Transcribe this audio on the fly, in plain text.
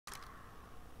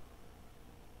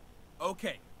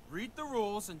Okay, read the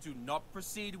rules and do not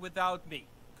proceed without me,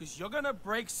 because you're gonna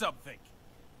break something.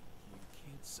 You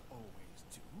kids always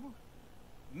do.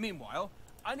 Meanwhile,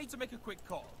 I need to make a quick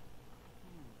call.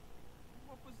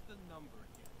 What was the number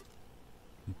again?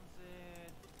 Was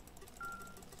it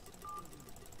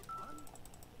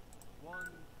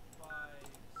 156?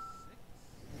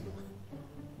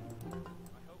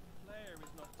 I hope Claire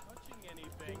is not touching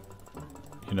anything.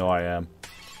 You know I am.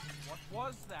 What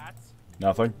was that?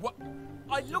 Nothing. What?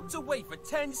 I looked away for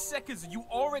 10 seconds and you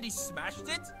already smashed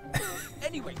it?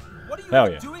 Anyway, what are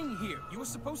you doing here? You were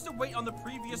supposed to wait on the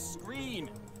previous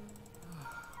screen.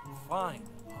 Fine,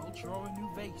 I'll draw a new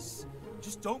vase.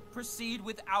 Just don't proceed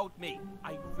without me.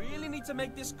 I really need to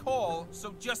make this call,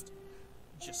 so just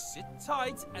sit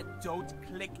tight and don't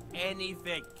click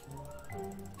anything.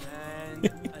 And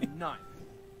a 9.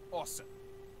 Awesome.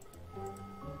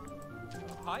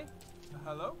 Hi?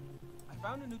 Hello? I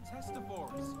found a new test of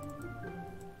auras.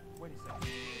 Wait a second.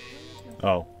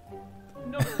 Oh.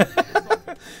 No.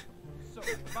 So,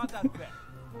 about that bet.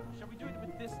 Shall we do it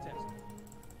with this test?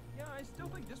 Yeah, I still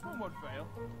think this one won't fail.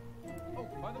 Oh,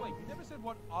 by the way, you never said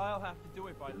what I'll have to do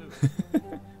if I lose.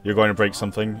 You're going to break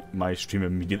something, my stream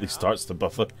immediately starts to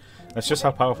buffer. That's just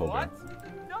how powerful we are.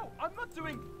 What? No, I'm not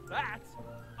doing that.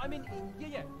 I mean,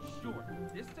 yeah, sure.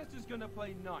 This test is gonna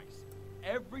play nice.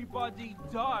 Everybody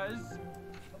does.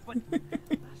 But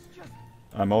that's just...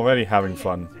 I'm already having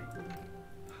fun.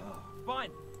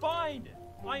 Fine.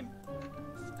 I'm...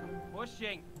 Stop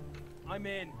pushing. I'm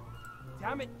in.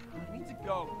 Damn it, I need to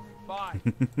go. Bye.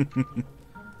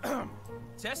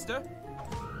 Tester?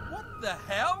 What the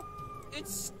hell?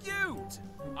 It's skewed.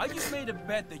 I just made a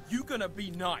bet that you're gonna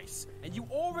be nice, and you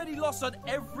already lost on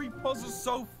every puzzle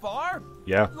so far?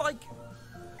 Yeah. Like...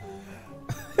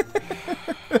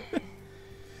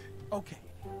 Okay,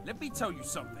 let me tell you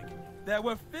something. There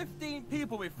were 15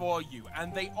 people before you,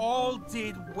 and they all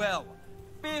did well.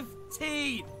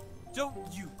 15! Don't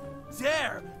you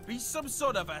dare be some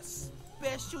sort of a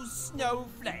special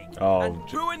snowflake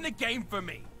and ruin the game for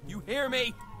me. You hear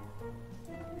me?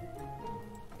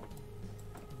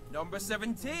 Number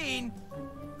 17.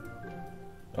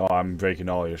 Oh, I'm breaking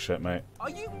all your shit, mate. Are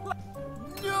you...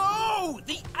 No!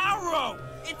 The arrow!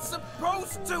 It's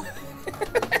supposed to...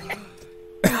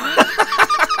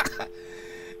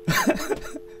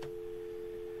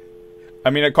 I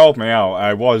mean, it called me out.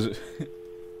 I was...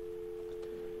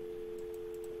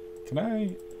 Can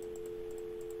I...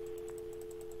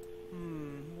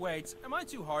 Wait, am I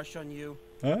too harsh on you?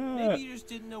 Maybe you just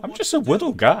didn't know I'm just a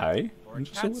little guy. Or a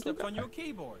cat stepped on your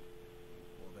keyboard.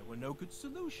 Or there were no good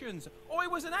solutions. Or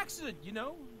it was an accident, you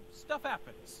know? Stuff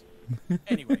happens.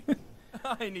 Anyway,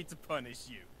 I need to punish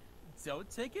you. Don't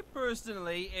take it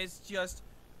personally, it's just...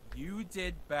 You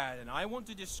did bad, and I want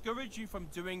to discourage you from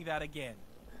doing that again.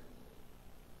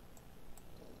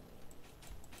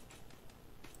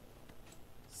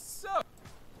 So...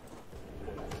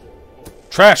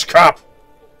 Trash cop!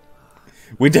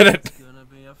 We did it! It's gonna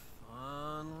be a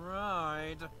fun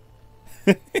ride.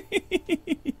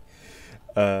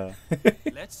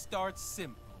 Let's start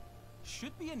simple.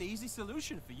 Should be an easy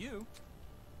solution for you.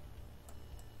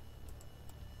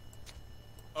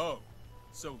 Oh,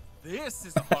 so this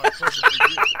is a hard puzzle for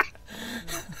you.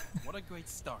 What a great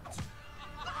start.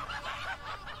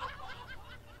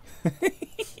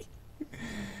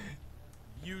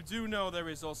 You do know there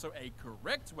is also a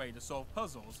correct way to solve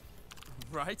puzzles,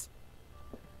 right?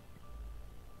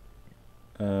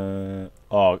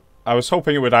 Oh, I was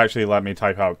hoping it would actually let me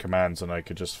type out commands and I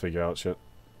could just figure out shit.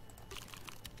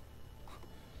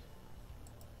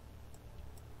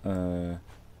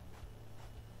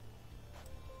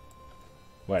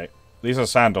 Wait, these are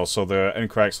sandals, so the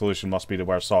incorrect solution must be to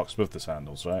wear socks with the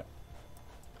sandals, right?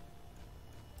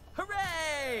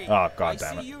 Hooray! Oh, god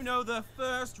damn it. I see you know the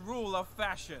first rule of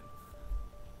fashion.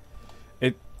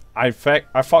 I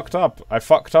fucked up. I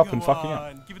fucked up and fucking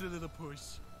up. Give it a little push.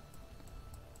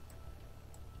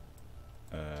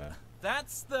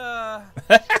 That's the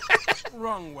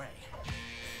wrong way.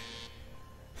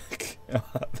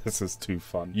 This is too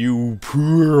fun. You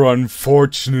poor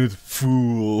unfortunate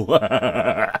fool.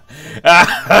 The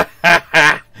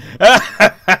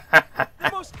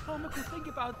most comical thing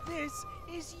about this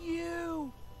is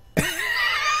you.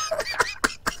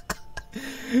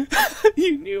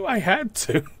 You knew I had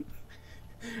to.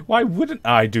 Why wouldn't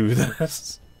I do this?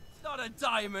 It's not a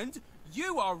diamond.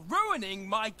 You are ruining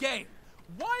my game.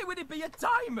 Why would it be a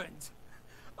diamond?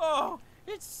 Oh,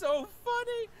 it's so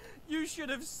funny. You should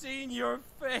have seen your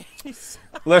face.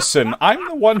 Listen, I'm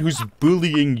the one who's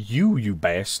bullying you, you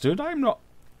bastard. I'm not...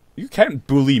 You can't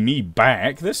bully me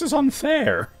back. This is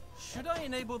unfair. Should I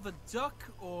enable the duck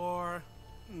or...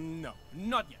 No,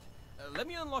 not yet. Let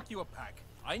me unlock you a pack.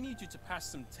 I need you to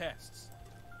pass some tests.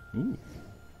 Ooh.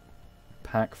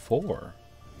 Pack 4.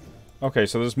 Okay,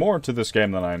 so there's more to this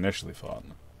game than I initially thought.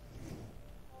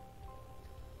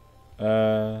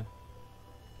 I'm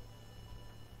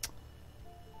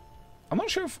not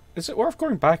sure if... Is it worth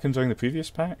going back and doing the previous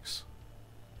packs?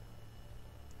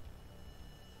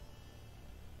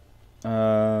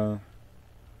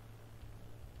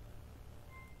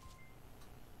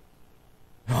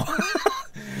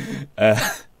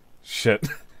 Shit.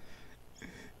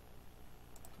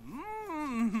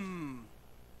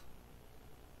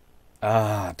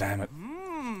 Ah, damn it.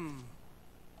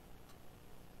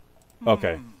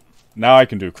 Okay. Now I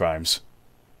can do crimes.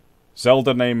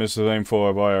 Zelda name is the name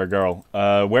for a boy or a girl.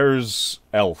 Where's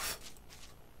Elf?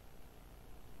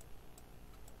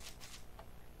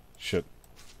 Shit.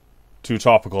 Too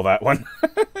topical, that one.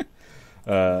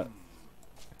 I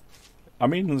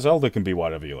mean, Zelda can be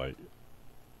whatever you like.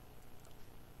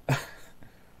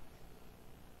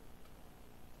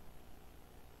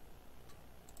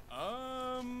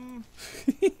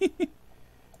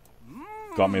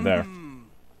 Got me there.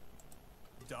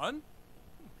 Done?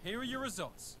 Here are your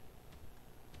results.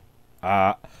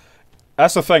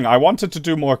 That's the thing. I wanted to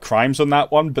do more crimes on that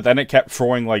one, but then it kept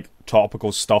throwing, like,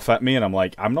 topical stuff at me, and I'm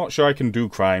like, I'm not sure I can do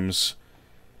crimes.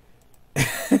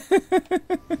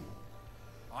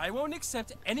 I won't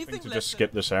accept anything to just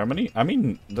skip the ceremony? I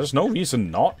mean, there's no reason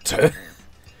not to.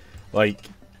 Like,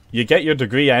 you get your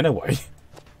degree anyway.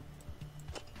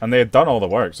 And they had done all the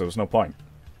work, so there's no point.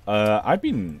 I've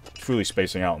been truly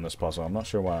spacing out on this puzzle. I'm not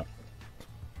sure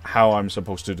how I'm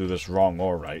supposed to do this wrong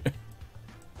or right.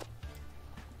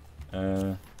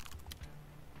 The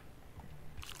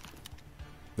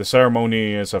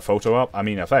ceremony is a photo op? I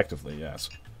mean, effectively, yes.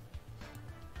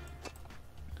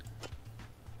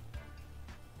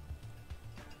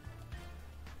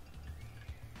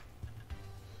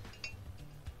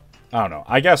 I don't know.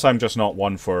 I guess I'm just not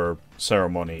one for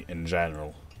ceremony in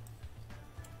general.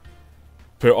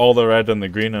 Put all the red in the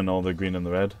green and all the green in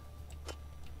the red.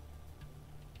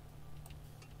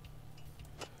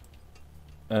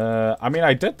 I mean,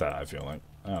 I did that, I feel like.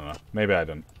 I don't know. Maybe I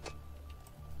didn't.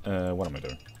 What am I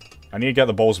doing? I need to get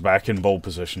the balls back in bowl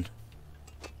position.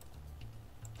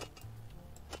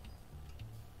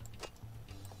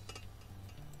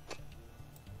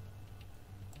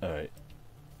 Alright.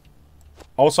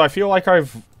 Also, I feel like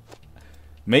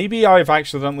maybe I've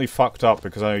accidentally fucked up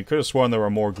because I could have sworn there were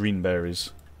more green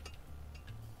berries.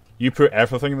 You put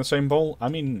everything in the same bowl? I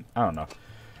mean, I don't know.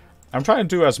 I'm trying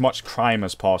to do as much crime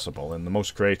as possible in the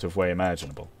most creative way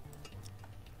imaginable.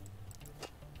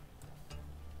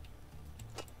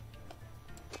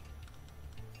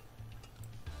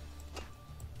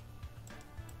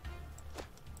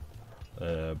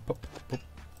 Boop, boop,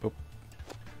 boop.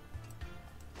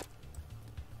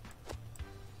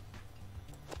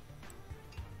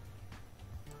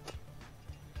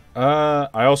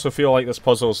 I also feel like this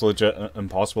puzzle is legit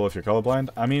impossible if you're colorblind.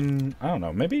 I mean, I don't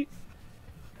know, maybe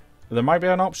there might be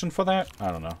an option for that?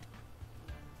 I don't know.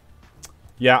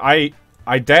 Yeah, I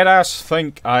deadass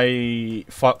think I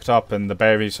fucked up and the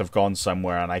berries have gone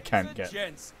somewhere and I can't get...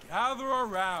 Gents, gather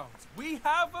around. We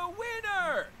have a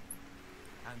winner!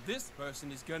 And this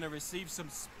person is gonna receive some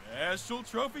special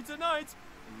trophy tonight.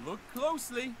 Look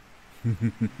closely.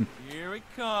 Here it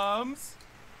comes.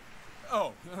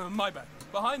 Oh, my bad.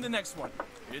 Behind the next one.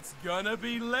 It's gonna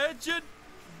be legendary.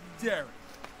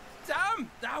 Damn,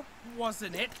 that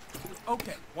wasn't it.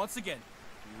 Okay, once again.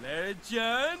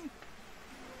 Legendary.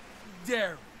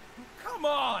 Come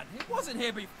on, it wasn't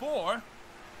here before.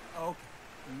 Okay,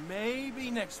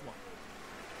 maybe next one.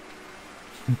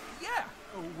 Yeah,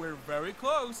 we're very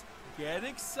close. Get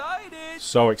excited.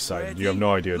 So excited. Ready? You have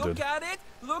no idea, look dude. Look at it.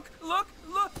 Look.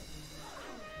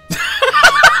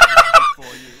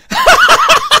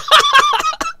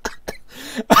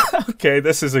 Okay,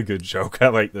 this is a good joke. I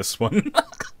like this one.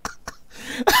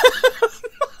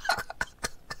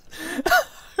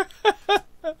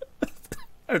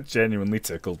 It genuinely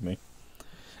tickled me.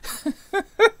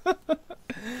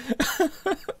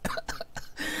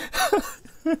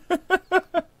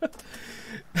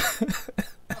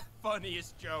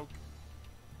 Funniest joke.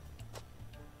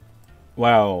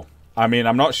 Well, I mean,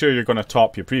 I'm not sure you're going to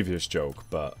top your previous joke,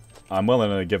 but I'm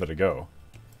willing to give it a go.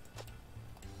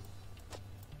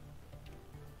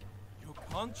 Your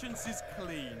conscience is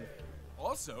clean.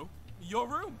 Also, your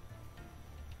room.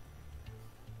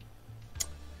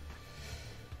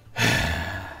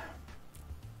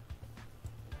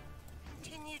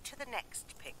 Continue to the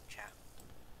next picture.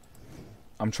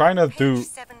 I'm trying to Page do...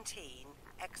 17,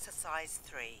 exercise Exercise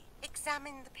 3.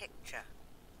 Examine the picture.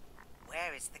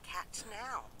 Where is the cat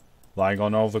now? Lying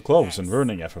on all the clothes and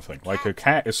ruining everything, like a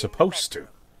cat is supposed to.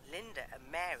 Linda and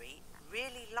Mary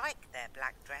really like their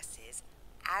black dresses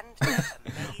and their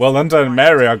amazing Well, Linda and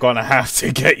Mary are writing. gonna have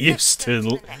to get used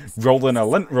to rolling a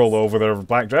lint roll over their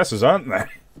black dresses, aren't they?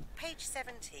 Page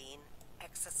 17,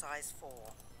 exercise 4.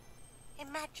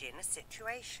 Imagine a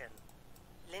situation.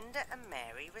 Linda and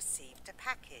Mary received a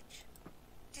package.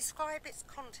 Describe its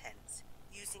contents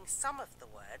using some of the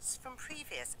words from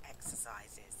previous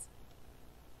exercises.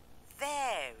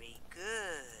 Very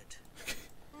good.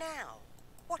 Now,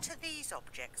 what are these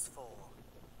objects for?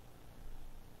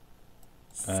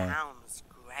 Sounds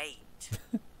great.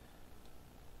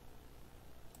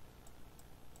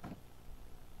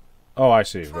 Oh, I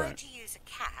see, Try right. to use a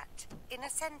cat in a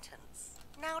sentence.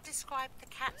 Now describe the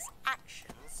cat's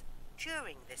actions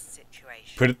during this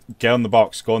situation. Get in the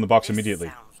box. Go in the box This immediately.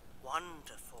 sounds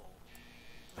wonderful.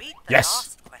 Read the Yes.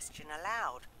 last question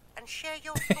aloud and share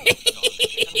your thoughts on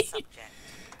the given subject.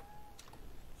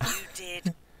 You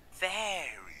did very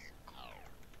good.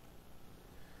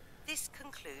 This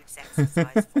concludes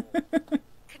exercise 4.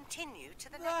 Continue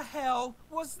to the The next. hell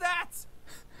was that?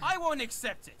 I won't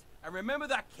accept it. And remember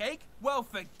that cake? Well,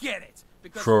 forget it.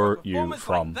 Because for a For you performance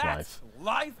from like that, life.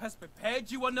 life has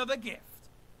prepared you another gift.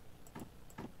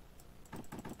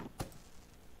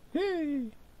 Hey.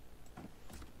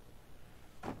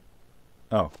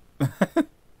 Oh.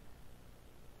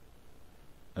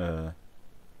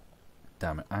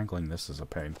 Damn it, angling this is a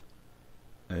pain.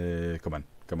 Come on.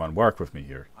 Come on, work with me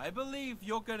here. I believe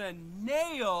you're gonna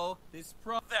nail this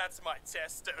That's my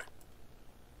tester.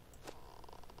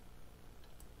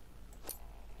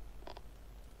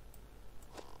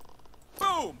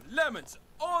 Boom! Lemons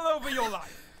all over your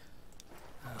life.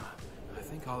 I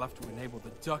think I'll have to enable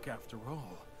the duck after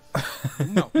all.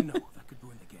 No, that could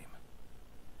ruin the game.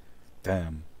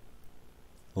 Damn.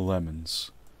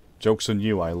 Lemons. Joke's on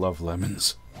you, I love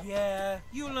lemons. Yeah,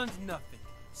 you learned nothing.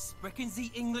 Sprechen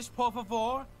Sie English, por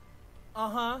favor?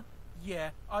 Uh-huh. Yeah,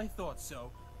 I thought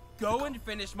so. Go and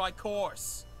finish my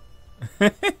course.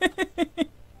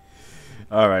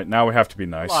 Alright, now we have to be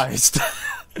nice.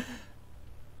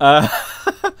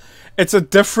 It's a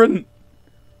different...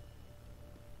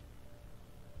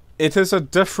 It is a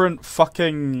different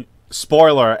fucking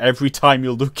spoiler every time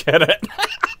you look at it.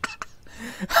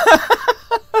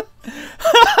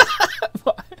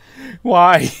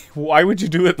 Why? Why would you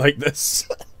do it like this?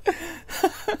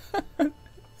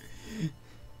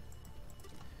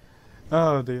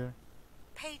 Oh dear.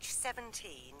 Page 17,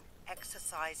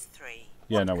 exercise 3.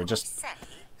 Yeah, What no, we can just... say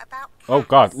about Oh cats?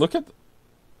 god, look at...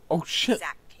 Oh shit.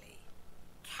 Exactly.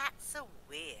 Cats are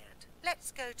weird.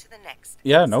 Let's go to the next.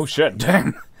 Yeah, no exercise. shit,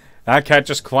 damn. That cat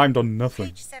just climbed on nothing.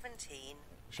 Page 17.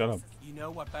 Shut up. You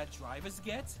know what bad drivers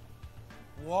get?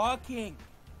 Walking.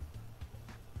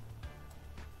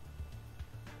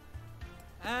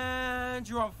 And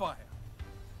you're on fire.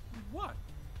 What?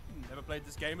 Never played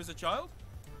this game as a child?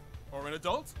 Or an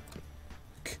adult?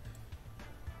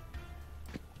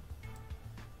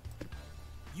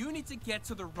 You need to get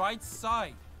to the right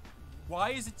side.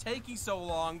 Why is it taking so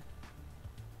long?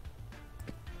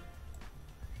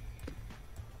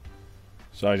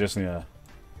 So I just need to...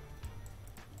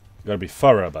 You gotta be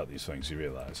thorough about these things, you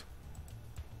realise.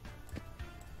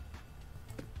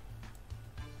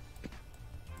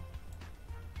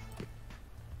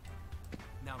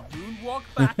 Now moonwalk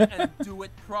back and do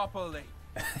it properly.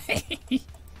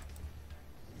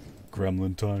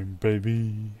 Gremlin time,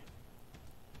 baby.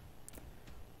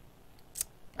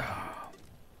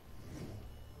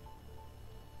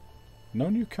 No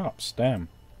new cups, damn.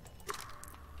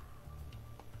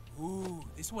 Ooh,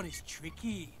 this one is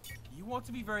tricky. You want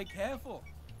to be very careful.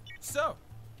 So,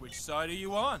 which side are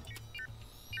you on?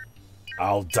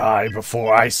 I'll die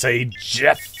before I say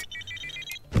Jeff.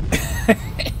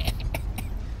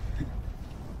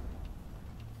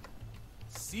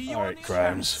 See you Alright, on the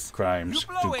crimes, ends. crimes, You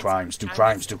blow do it, crimes, do and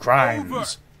crimes, it's do crimes. over.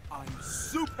 I'm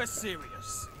super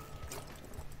serious.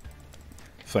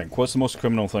 Think, what's the most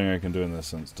criminal thing I can do in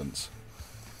this instance?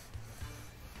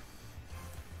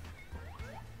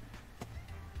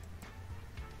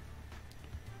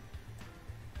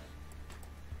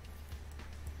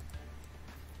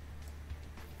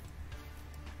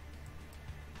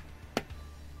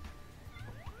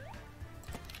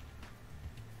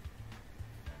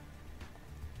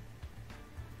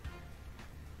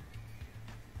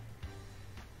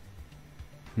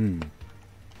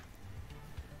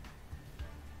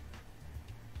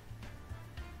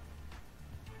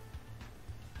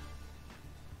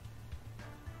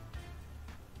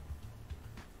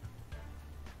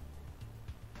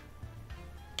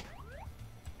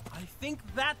 I think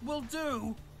that will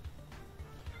do.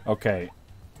 Okay.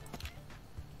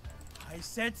 I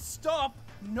said stop.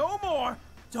 No more.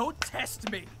 Don't test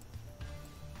me.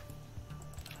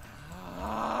 Oh,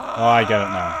 I get it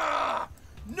now.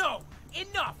 No,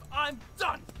 enough. I'm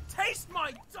done. Taste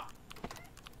my duck.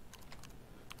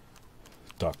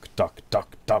 Duck, duck,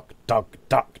 duck, duck, duck,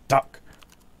 duck, duck.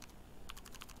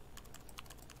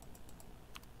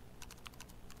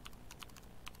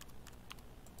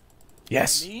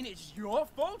 Yes. I mean, it's your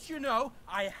fault, you know.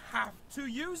 I have to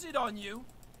use it on you.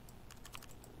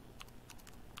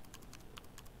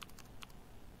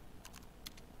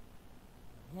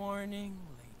 Warning,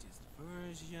 latest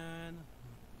version.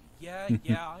 Yeah,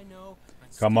 I know.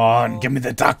 Come on, give me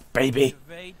the duck, baby.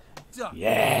 Duck.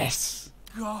 Yes.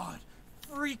 God,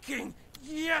 freaking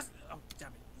yes! Oh,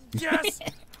 damn it! Yes.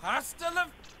 Hasta la.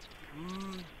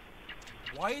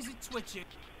 Why is it twitching?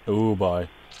 Oh boy.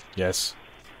 Yes.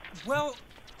 Well,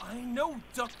 I know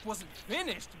Duck wasn't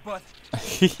finished, but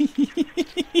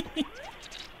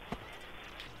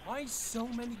why so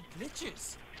many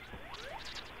glitches?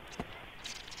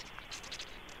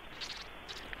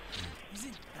 Is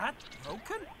it that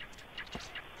broken?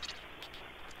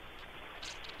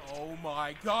 Oh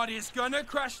my god, it's gonna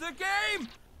crash the game!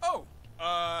 Oh,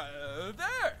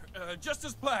 there! Just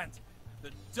as planned.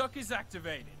 The duck is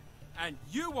activated, and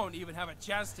you won't even have a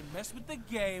chance to mess with the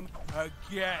game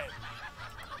again.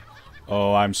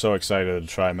 Oh, I'm so excited to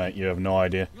try, mate. You have no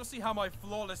idea. You'll see how my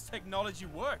flawless technology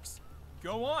works.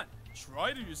 Go on,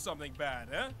 try to do something bad,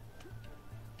 huh?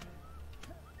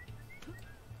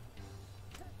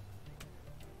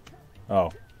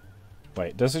 Oh.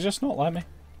 Wait, does it just not let me?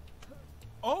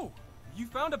 Oh, you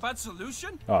found a bad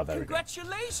solution? Oh, there we go.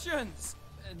 Congratulations!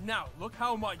 Now, look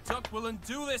how my duck will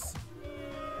undo this.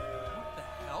 What the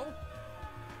hell?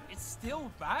 It's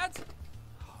still bad?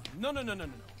 Oh, no.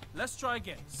 Let's try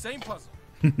again. Same puzzle.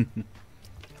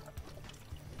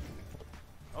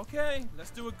 Okay,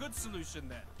 let's do a good solution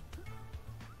then.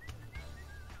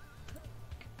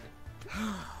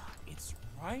 It's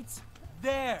right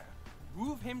there.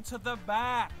 Move him to the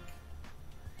back.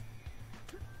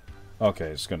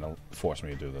 Okay, it's gonna force me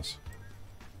to do this.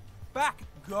 Back.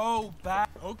 Go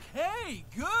back. Okay,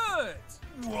 good.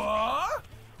 What?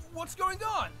 What's going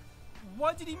on?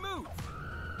 Why did he move?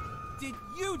 Did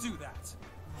you do that?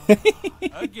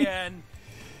 Again.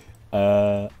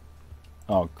 Oh,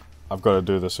 I've got to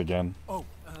do this again. Oh,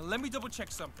 let me double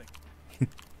check something.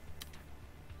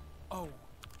 Oh.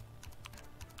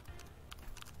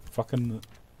 Fucking.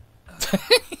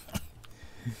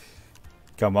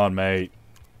 Come on, mate.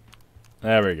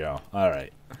 There we go.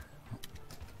 Alright.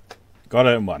 Got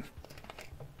it in one.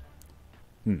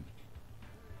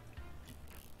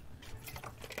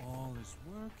 All is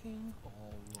working.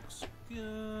 All looks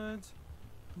good.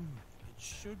 It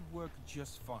should work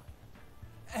just fine.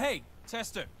 Hey,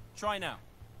 tester. Try now.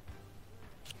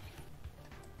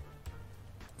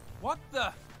 What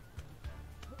the?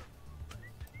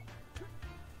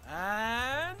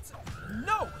 And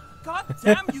no! God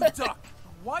damn you, duck!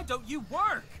 Why don't you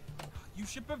work? You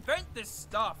should prevent this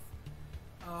stuff.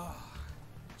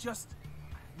 Just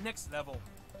next level.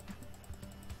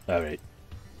 Alright.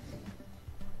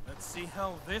 Let's see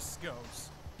how this goes.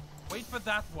 Wait for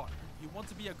that one. You want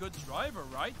to be a good driver,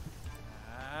 right?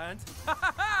 And ha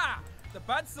ha ha! The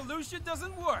bad solution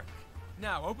doesn't work.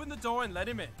 Now open the door and let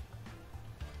him in.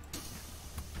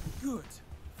 Good.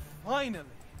 Finally.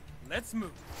 Let's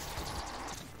move.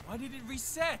 Why did it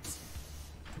reset?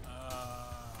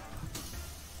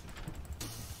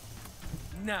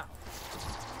 Now.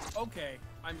 Okay,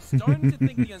 I'm starting to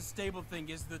think the unstable thing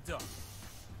is the duck.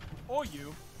 Or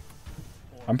you.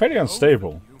 Or I'm pretty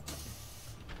unstable. you.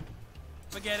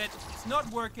 Forget it. It's not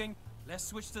working. Let's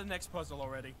switch to the next puzzle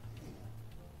already.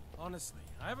 Honestly,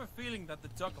 I have a feeling that the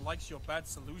duck likes your bad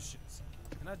solutions.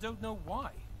 And I don't know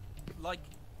why. Like,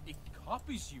 it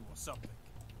copies you or something.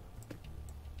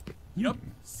 Yup,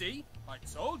 see? I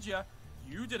told ya.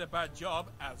 You did a bad job,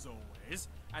 as always.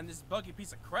 And this buggy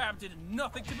piece of crap did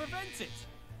nothing to prevent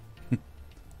it.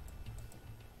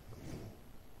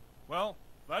 Well,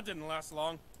 that didn't last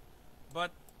long.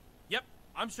 But, yep,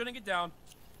 I'm shutting it down.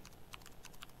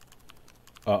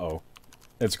 Uh-oh.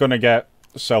 It's gonna get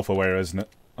self-aware, isn't it?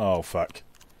 Oh, fuck.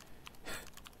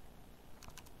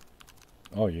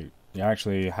 Oh, you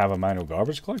actually have a manual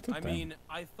garbage collector? I mean,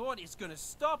 I thought it's gonna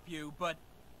stop you, but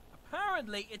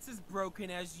apparently it's as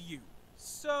broken as you.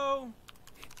 So...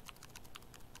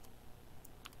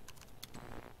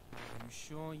 Are you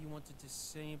sure you want to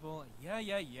disable?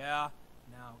 Yeah.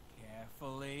 Now,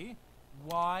 carefully.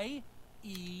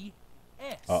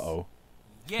 Y-E-S. Uh-oh.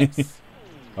 Yes.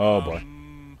 Oh, boy.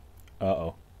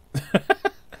 Uh-oh.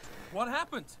 What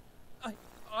happened?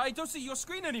 I don't see your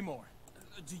screen anymore.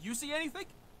 Do you see anything?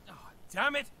 Oh,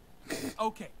 damn it.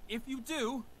 Okay, if you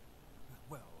do...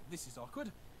 Well, this is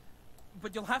awkward.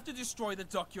 But you'll have to destroy the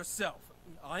duck yourself.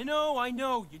 I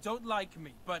know, you don't like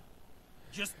me, but...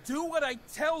 Just do what I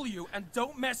tell you and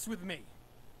don't mess with me.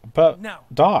 But, now,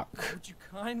 Doc... Would you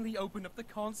kindly open up the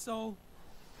console?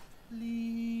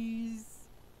 Please?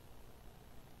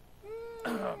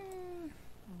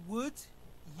 Would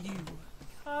you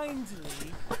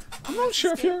kindly... I'm not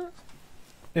sure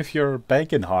if you're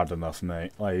begging hard enough,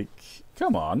 mate. Like,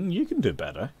 come on, you can do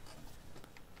better.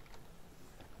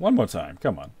 One more time,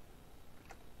 come on.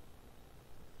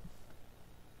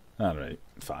 Alright,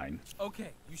 fine.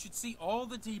 Okay, you should see all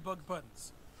the debug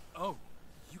buttons. Oh,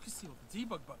 you can see all the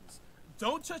debug buttons.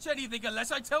 Don't touch anything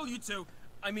unless I tell you to.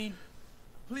 I mean,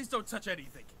 please don't touch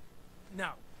anything.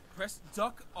 Now, press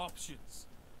duck options.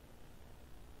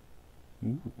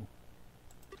 Ooh.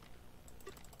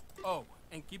 Oh,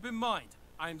 and keep in mind,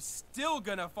 I'm still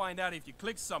gonna find out if you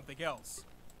click something else.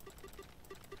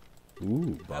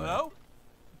 Ooh, boy. Hello?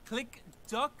 Click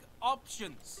duck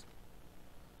options.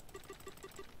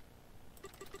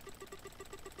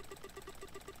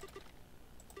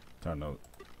 Don't know.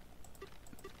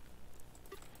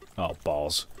 Oh,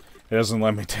 balls. It doesn't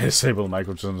let me disable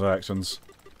microtransactions.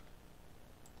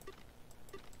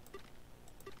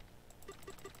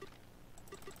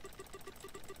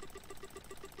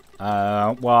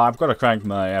 Well, I've got to crank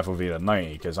my FOV to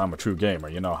 90 because I'm a true gamer.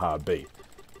 You know how it be.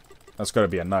 That's got to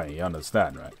be a 90, you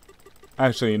understand, right?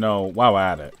 Actually, you know, while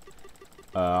at it,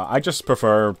 I just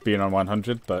prefer being on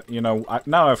 100, but, you know,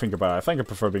 now I think about it, I think I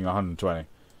prefer being 120.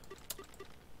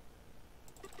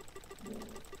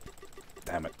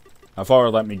 Damn it. I thought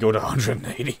it let me go to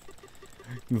 180.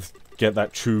 Get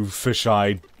that true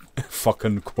fish-eyed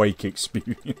fucking Quake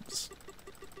experience.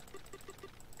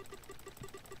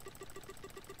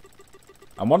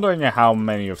 I'm wondering how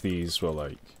many of these will,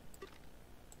 like...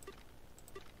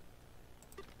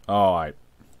 Oh, I...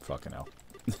 Fucking hell.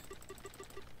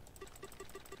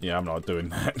 Yeah, I'm not doing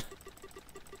that.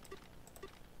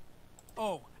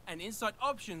 Oh, and inside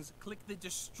options, click the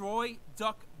Destroy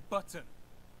Duck button.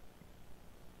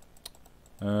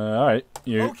 Alright,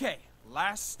 you... Okay,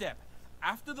 last step.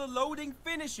 After the loading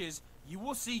finishes, you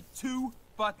will see two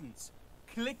buttons.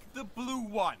 Click the blue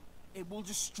one. It will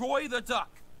destroy the duck.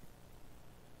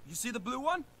 You see the blue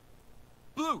one?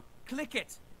 Blue, click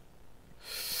it.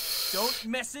 Don't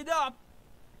mess it up.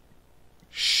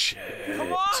 Shit.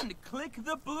 Come on, click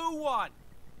the blue one.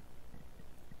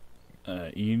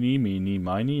 Eeny, meeny,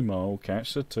 miny, mo,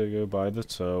 catch the tiger by the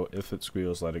toe. If it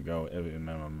squeals, let it go.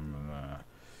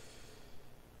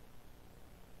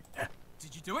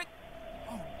 Did you do it?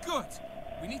 Oh, good.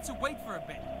 We need to wait for a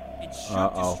bit. It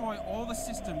should destroy all the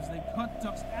systems they cut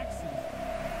Duck's access.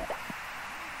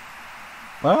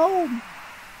 Well,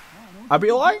 I'd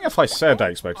be lying if I said I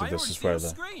expected this is where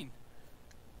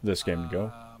this game would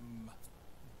go.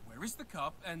 Where is the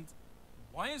cup, and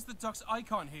why is the duck's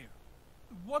icon here?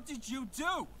 What did you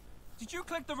do? Did you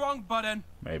click the wrong button?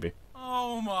 Maybe.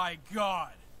 Oh my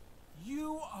god.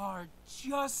 You are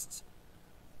just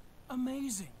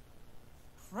amazing.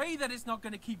 Pray that it's not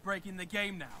going to keep breaking the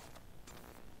game now.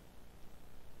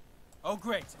 Oh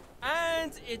great.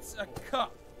 And it's a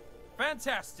cup.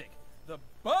 Fantastic. The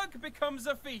bug becomes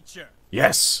a feature.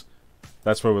 Yes!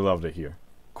 That's what we love to hear.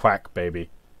 Quack, baby.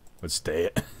 Let's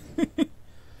stay it.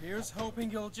 Here's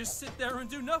hoping you'll just sit there and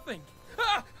do nothing.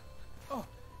 Ah! Oh,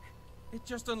 it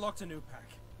just unlocked a new pack.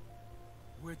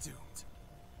 We're doomed.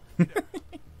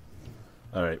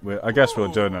 Alright, I guess we're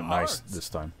doing it nice this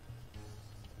time.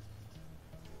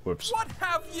 Whoops. What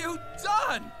have you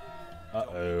done?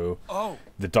 Uh-oh. Oh.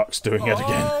 The duck's doing it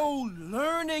again. Oh,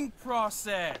 learning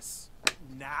process.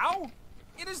 Now?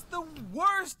 It is the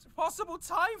worst possible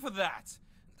time for that.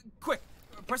 Quick,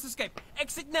 press escape.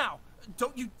 Exit now.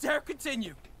 Don't you dare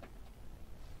continue.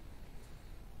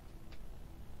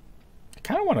 I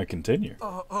kind of want to continue.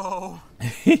 Uh-oh.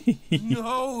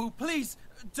 No, please,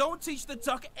 don't teach the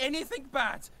duck anything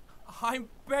bad. I'm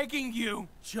begging you.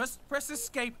 Just press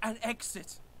escape and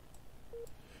exit.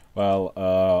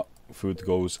 Well, food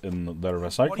goes in the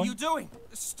recycling. What are you doing?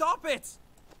 Stop it!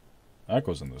 That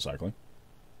goes in the recycling.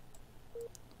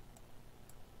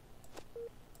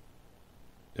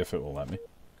 If it will let me.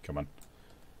 Come on.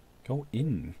 Go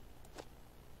in.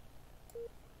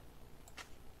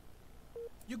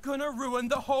 You're gonna ruin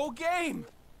the whole game!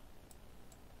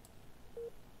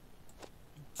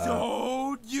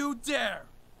 Don't you dare!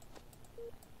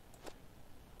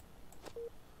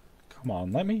 Come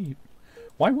on, let me...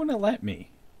 Why wouldn't it let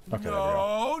me? Okay,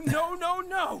 no, no, no,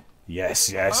 no!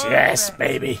 Yes, yes, Perfect. yes,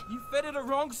 baby. You fed it a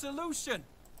wrong solution.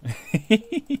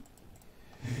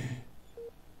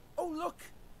 Oh, look.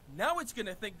 Now it's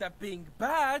gonna think that being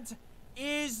bad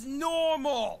is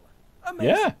normal.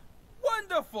 Amazing. Yeah.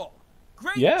 Wonderful.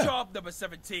 Great Yeah. job, number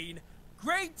 17.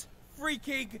 Great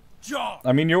freaking job.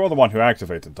 I mean, you're the one who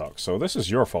activated Duck, so this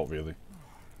is your fault, really.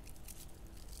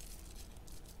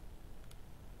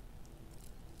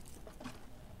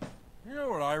 You know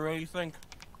what I really think?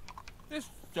 This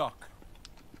duck.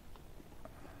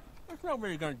 It's not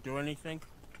really gonna do anything.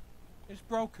 It's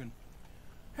broken.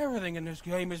 Everything in this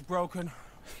game is broken.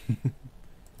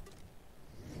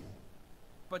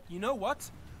 But you know what?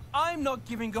 I'm not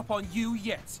giving up on you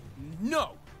yet.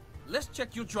 No! Let's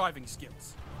check your driving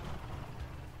skills.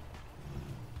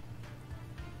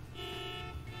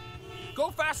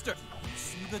 Go faster! You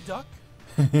see the duck?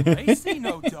 I see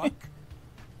no duck.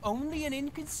 Only an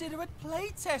inconsiderate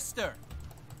playtester.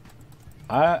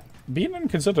 Being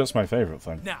inconsiderate's my favorite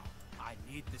thing. Now, I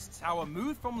need this tower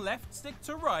moved from left stick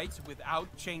to right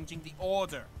without changing the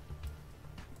order.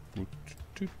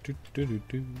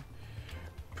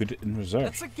 Put it in reserve.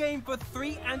 That's a game for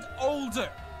 3 and older.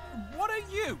 What are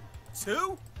you?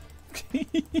 2?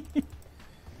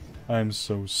 I'm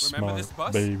so smart, Remember this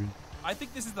bus? baby. I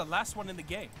think this is the last one in the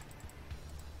game.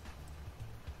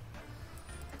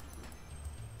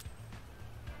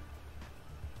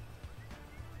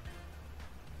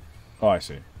 Oh, I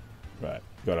see. Right,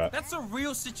 got it. That's a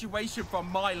real situation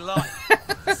from my life.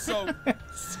 So,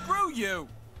 screw you.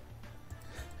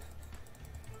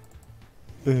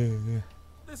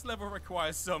 This level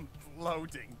requires some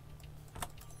loading.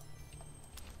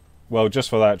 Well, just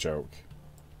for that joke.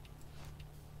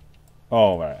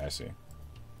 Oh, right, I see.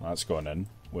 That's going in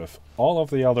with all of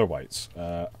the other whites.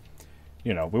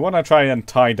 You know, we want to try and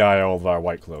tie-dye all of our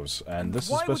white clothes, and this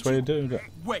is the best way to do it.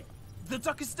 Wait, the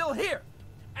duck is still here,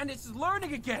 and it's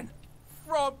learning again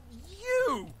from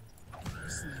you.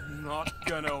 It's not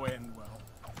gonna end well.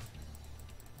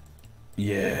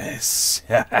 Yes.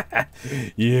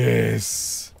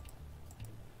 Yes.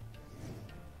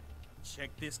 Check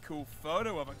this cool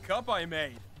photo of a cup I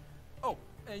made. Oh,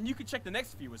 and you can check the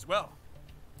next few as well.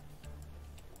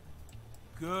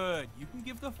 Good, you can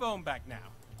give the phone back now.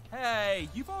 Hey,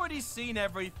 you've already seen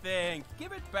everything.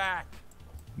 Give it back.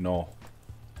 No.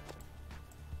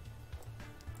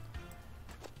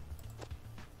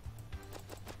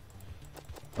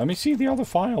 Let me see the other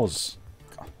files.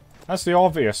 That's the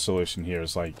obvious solution here,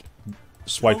 is like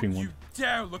swiping Don't one. you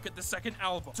dare look at the second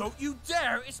album. Don't you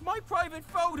dare, it's my private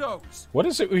photos. What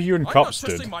is it with you and I'm not Cups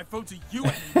trusting did? my phone to you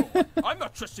anymore. I'm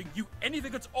not trusting you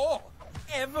anything at all.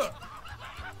 Ever.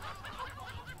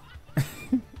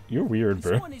 You're weird,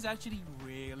 This bro. one is actually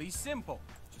really simple.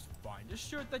 Just find a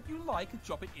shirt that you like and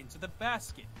drop it into the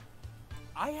basket.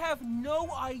 I have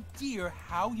no idea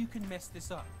how you can mess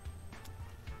this up.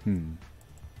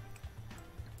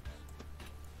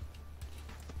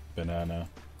 Banana.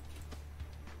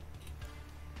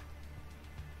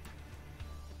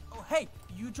 Oh, hey,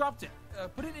 you dropped it.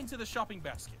 Put it into the shopping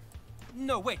basket.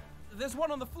 No, wait, there's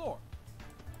one on the floor.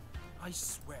 I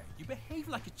swear, you behave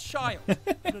like a child.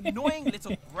 An annoying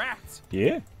little brat.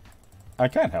 Yeah? I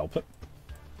can't help it.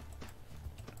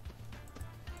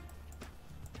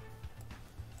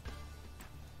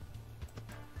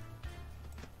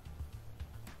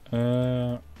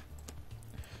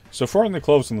 So throwing the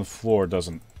clothes on the floor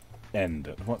doesn't end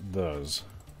it. What does?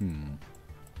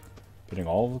 Putting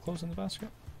all of the clothes in the basket?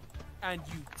 And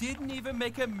you didn't even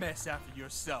make a mess after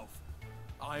yourself.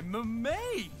 I'm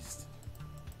amazed.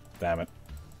 Damn it.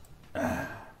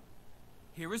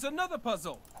 Here is another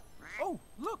puzzle. Oh,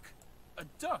 look, a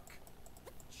duck.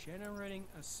 Generating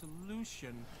a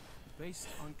solution based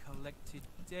on collected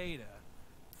data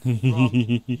from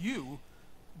you,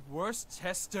 worst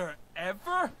tester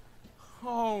ever?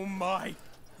 Oh my!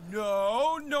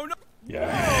 No!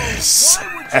 Yes. No.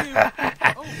 Why would you?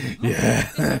 Oh, look,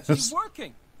 Yes. it's actually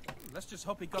working. Let's just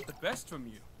hope he got the best from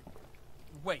you.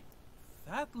 Wait,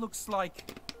 that looks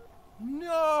like.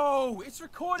 No, it's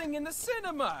recording in the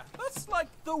cinema. That's like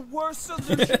the worst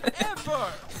solution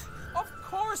ever. Of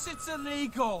course it's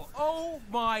illegal. Oh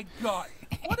my god.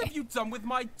 What have you done with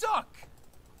my duck?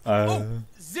 Oh,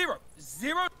 zero.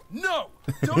 No,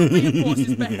 don't reinforce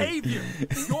his behavior.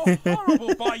 You're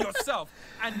horrible by yourself,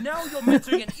 and now you're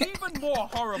mentoring an even more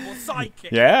horrible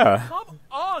sidekick. Yeah. Come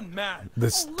on, man.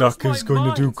 This I'll lose duck my is going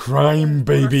to do mind. crime, Or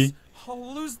baby. worse,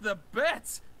 I'll lose the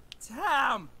bet.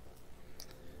 Damn.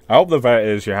 I hope the vet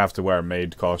is you have to wear a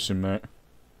maid costume, mate.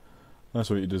 That's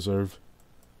what you deserve.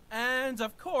 And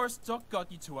of course, Duck got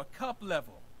you to a cup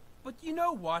level. But you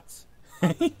know what?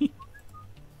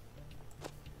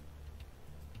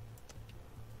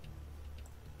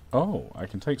 Oh, I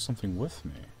can take something with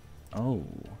me. Oh,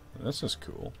 this is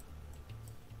cool.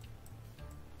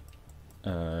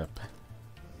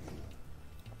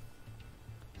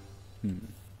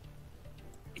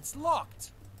 It's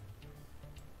locked.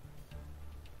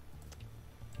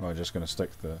 Well, I'm just gonna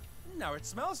stick the... Now it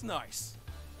smells nice,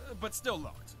 but still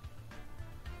locked.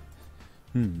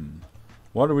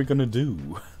 What are we gonna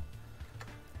do?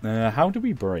 How do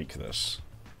we break this?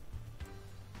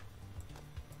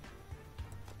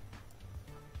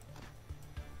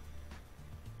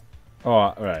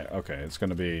 Oh, right, okay, it's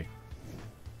gonna be...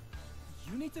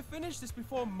 You need to finish this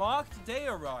before marked day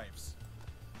arrives.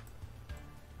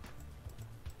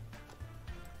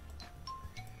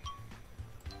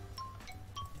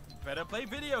 Better play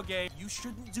video game. You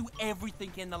shouldn't do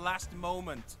everything in the last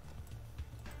moment.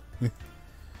 Put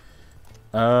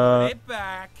it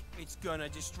back. It's gonna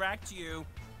distract you.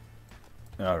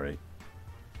 Alright.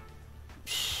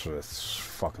 This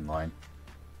fucking line.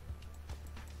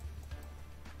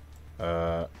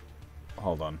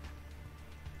 Hold on.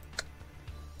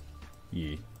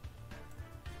 Yeah.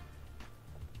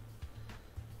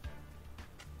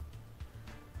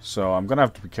 So I'm gonna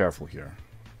have to be careful here.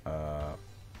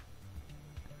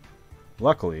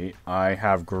 Luckily, I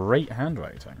have great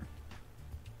handwriting.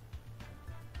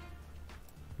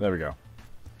 There we go.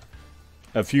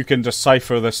 If you can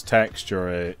decipher this text,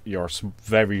 you're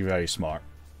very, very smart.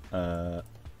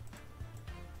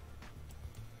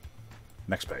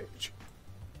 Next page.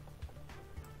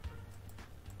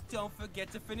 Don't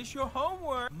forget to finish your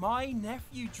homework. My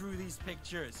nephew drew these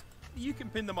pictures. You can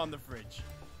pin them on the fridge.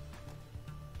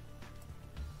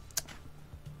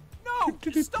 No!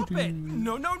 Stop it!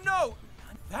 No, no, no!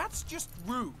 That's just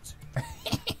rude.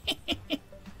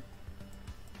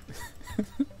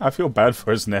 I feel bad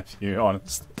for his nephew,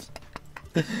 honestly.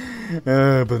 But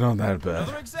not that bad.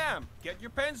 Another exam. Get your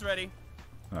pens ready.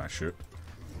 Ah, shoot.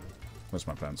 Where's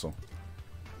my pencil?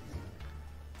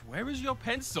 Where is your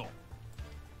pencil?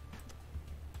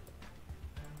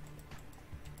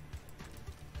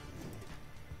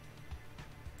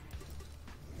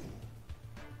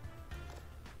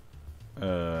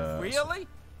 Really?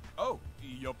 Oh,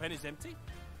 your pen is empty?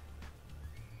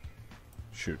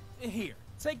 Shoot. Here,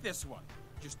 take this one.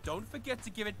 Just don't forget to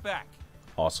give it back.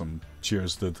 Awesome.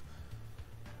 Cheers, dude.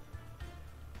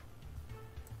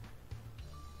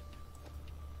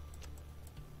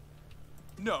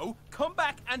 No, come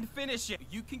back and finish it.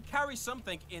 You can carry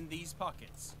something in these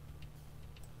pockets.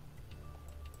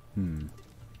 No,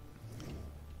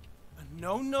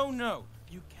 no, no.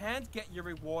 You can't get your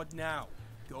reward now.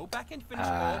 Go back and finish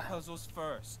all puzzles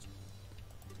first.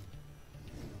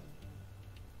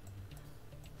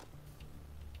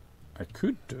 I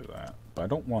could do that, but I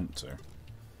don't want to.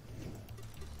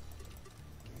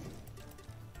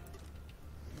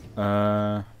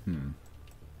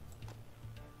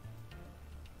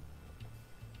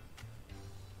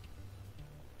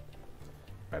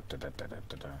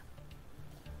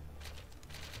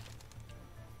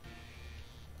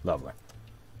 Lovely.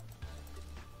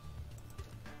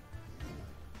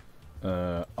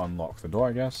 Unlock the door,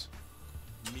 I guess.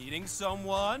 Meeting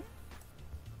someone?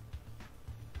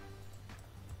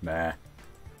 Nah.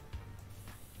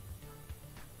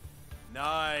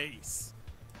 Nice.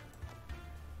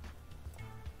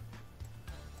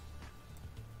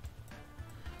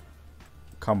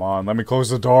 Come on, let me close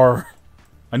the door.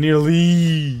 I need to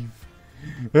leave.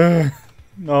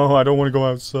 No, I don't want to go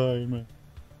outside, man.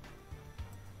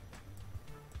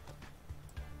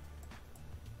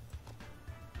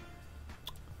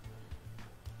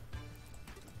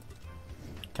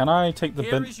 Can I take the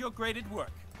bin? Here is your graded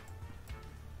work.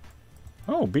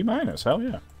 Oh, B-, hell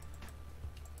yeah.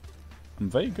 I'm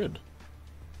very good.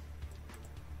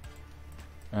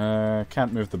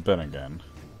 Can't move the bin again.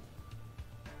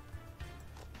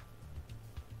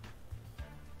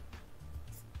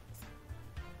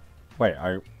 Wait,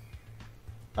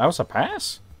 that was a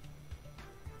pass?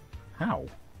 How?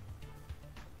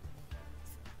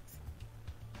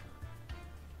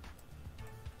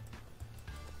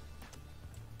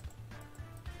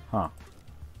 Huh.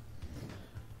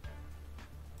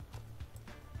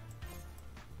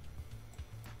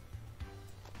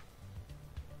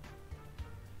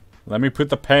 Let me put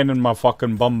the pen in my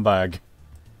fucking bum bag.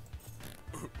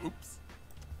 Oops.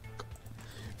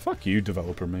 Fuck you,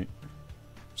 developer, mate.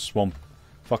 Swamp.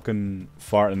 Fucking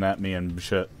farting at me and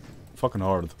shit. Fucking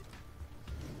hard.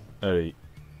 Alright.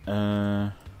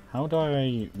 How do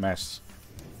I mess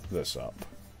this up?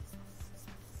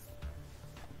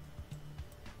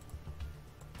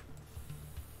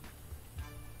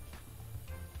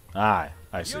 Ah,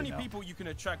 I see The only now. people you can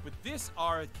attract with this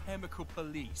are chemical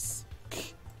police.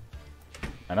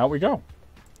 And out we go.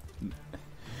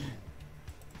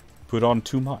 Put on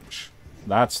too much.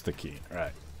 That's the key.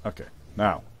 Right. Okay.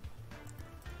 Now.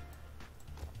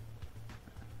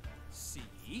 See?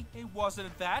 It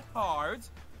wasn't that hard.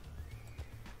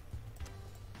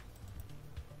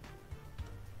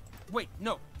 Wait,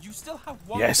 no. You still have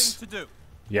one Yes. thing to do.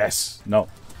 Yes. No.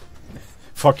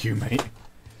 Fuck you, mate.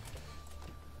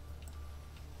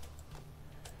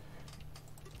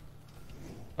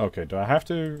 Okay, do I have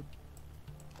to...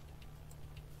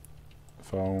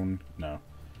 Phone? No.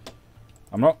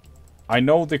 I'm not... I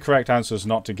know the correct answer is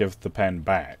not to give the pen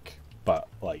back, but,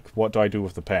 like, what do I do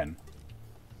with the pen?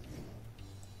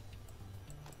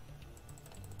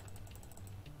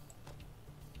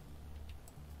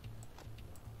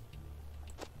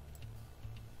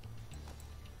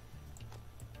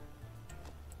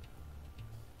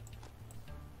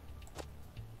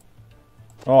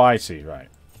 Oh, I see, right.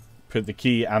 Put the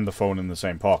key and the phone in the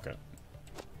same pocket.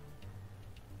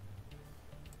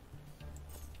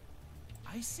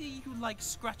 I see you like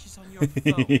scratches on your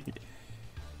phone.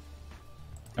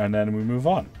 And then we move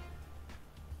on.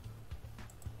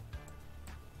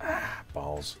 Ah,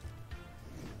 balls.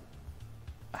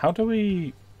 How do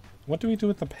we... What do we do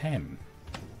with the pen?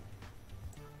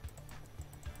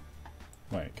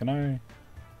 Wait, can I...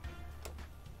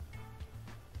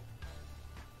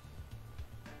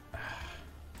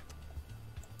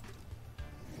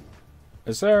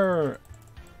 Is there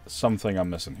something I'm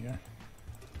missing here?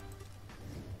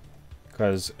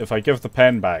 Because if I give the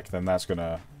pen back, then that's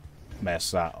gonna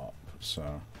mess that up,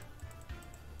 so...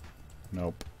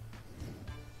 Nope.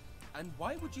 And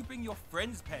why would you bring your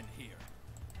friend's pen here?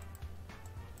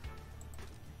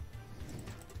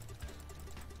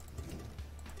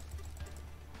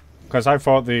 Because I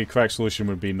thought the correct solution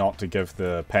would be not to give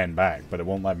the pen back, but it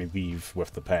won't let me leave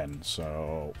with the pen,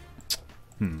 so...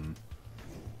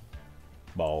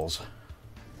 Balls.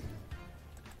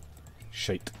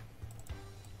 Shite.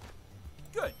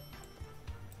 Good.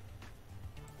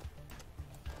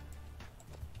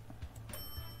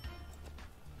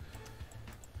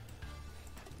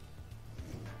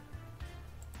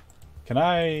 Can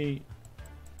I...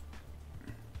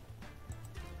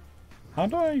 How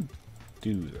do I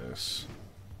do this?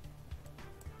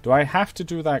 Do I have to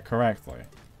do that correctly?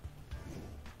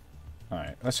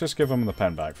 Alright, let's just give him the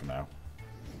pen back for now.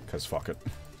 Because fuck it.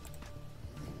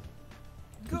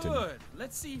 Continue. Good.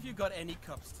 Let's see if you got any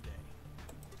cups today.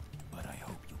 But I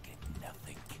hope you get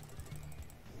nothing.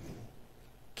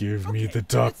 Give me Okay, the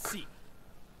duck. let's see.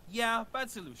 Yeah, bad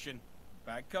solution.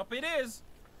 Bad cup it is.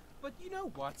 But you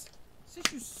know what?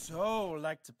 Since you so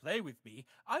like to play with me,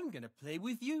 I'm gonna play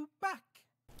with you back.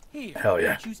 Here, Hell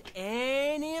yeah. choose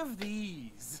any of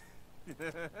these.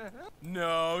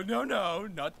 No,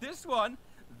 not this one.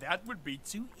 That would be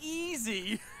too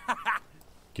easy.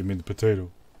 Give me the potato.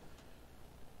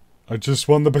 I just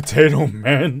want the potato,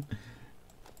 man.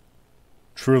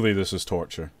 Truly, this is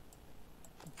torture.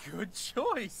 Good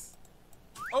choice.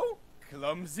 Oh,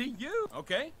 clumsy you.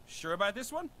 Okay, sure about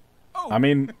this one? Oh, I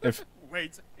mean, if...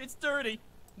 wait, it's dirty.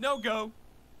 No go.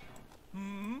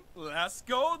 Last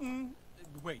golden.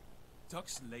 Wait,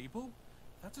 duck's label?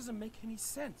 That doesn't make any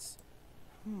sense.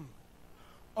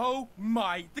 Oh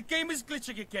my, the game is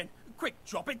glitching again. Quick,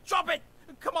 drop it, drop it.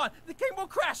 Come on, the game will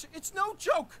crash. It's no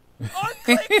joke.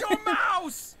 Unclick your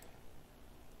mouse.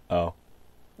 Oh.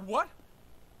 What?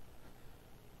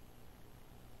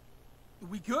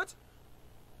 We good?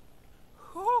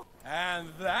 Whew. And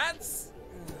that's...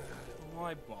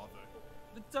 Why bother?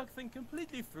 The duck thing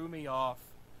completely threw me off.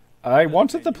 I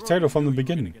wanted the You potato already from the knew you were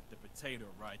gonna beginning. get the potato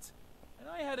right. And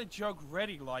I had a joke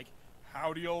ready like,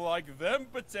 how do you like them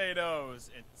potatoes,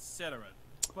 etc.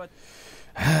 But...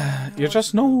 You're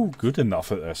just no good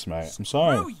enough at this, mate. I'm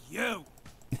sorry. Screw you!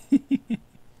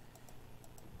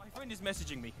 My friend is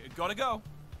messaging me. Gotta go.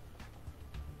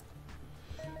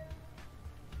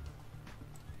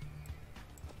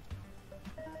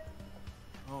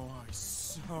 Oh, I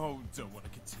so don't want to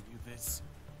continue this.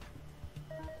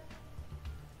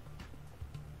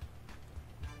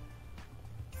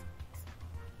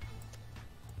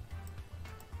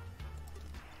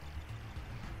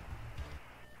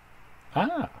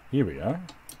 Ah, here we are.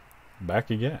 Back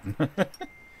again.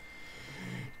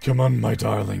 Come on, my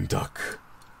darling duck.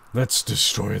 Let's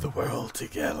destroy the world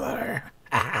together.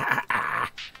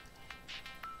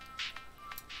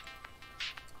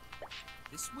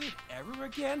 This weird error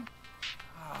again?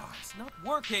 Ah, it's not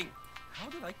working. How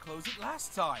did I close it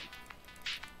last time?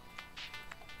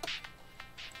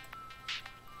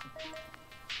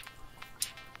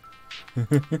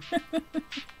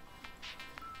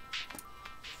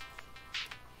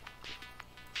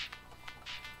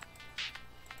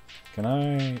 Can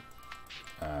I...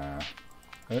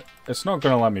 it's not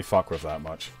gonna let me fuck with that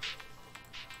much.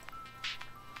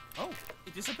 Oh,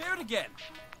 it disappeared again.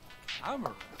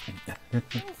 Camera. No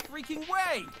freaking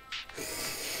way.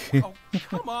 Oh,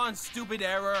 come on, stupid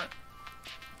error.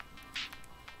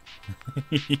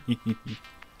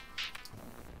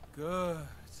 Good.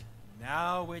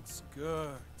 Now it's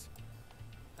good.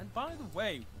 And by the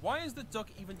way, why is the duck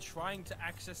even trying to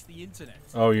access the internet?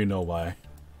 Oh, you know why.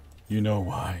 You know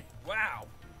why. Wow.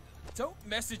 Don't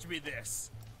message me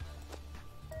this.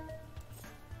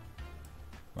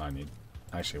 I need...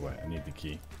 Actually, wait. I need the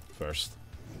key first.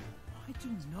 Why do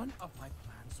none of my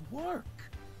plans work?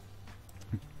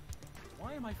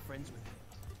 Why am I friends with him?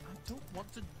 I don't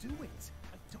want to do it.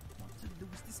 I don't want to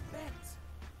lose this bet.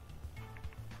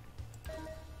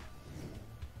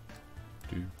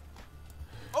 Do.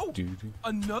 Oh, Do, do.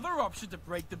 another option to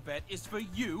break the bet is for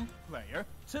you, player,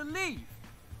 to leave.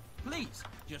 Please,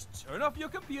 just turn off your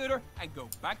computer and go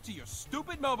back to your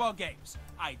stupid mobile games.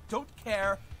 I don't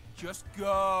care. Just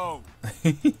go.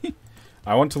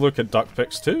 I want to look at duck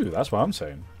pics too. That's what I'm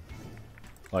saying.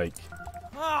 Like...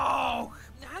 Oh,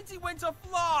 Nancy went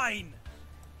offline.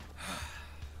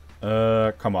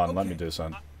 Come on, Okay, let me do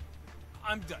something.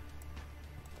 I'm done.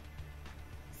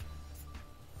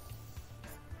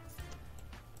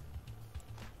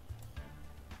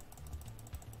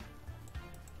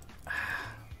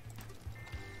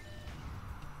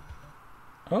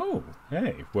 Oh,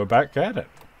 hey, we're back at it.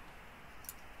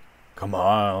 Come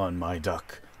on, my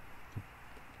duck.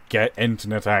 Get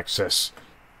internet access.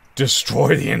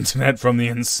 Destroy the internet from the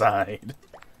inside.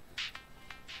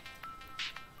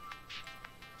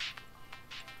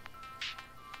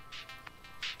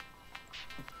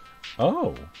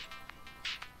 Oh.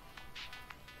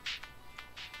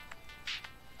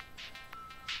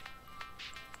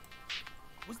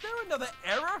 Was there another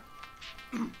error?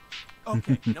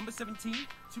 Okay, number 17.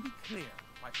 To be clear,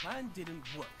 my plan didn't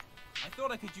work. I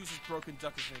thought I could use this broken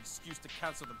duck as an excuse to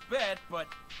cancel the bet, but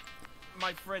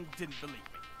my friend didn't believe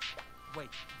me. Wait,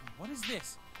 what is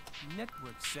this?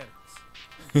 Network settings.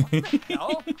 What the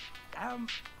hell?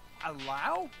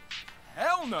 Allow?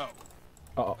 Hell no!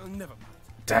 Uh-oh. Never mind.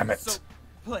 Damn it. So,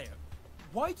 player,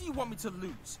 why do you want me to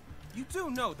lose? You do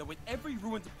know that with every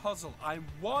ruined puzzle, I'm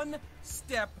one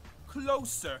step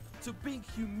closer to being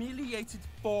humiliated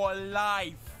for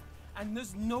life. And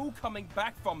there's no coming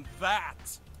back from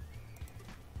that.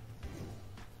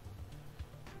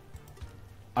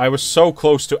 I was so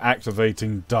close to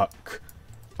activating duck.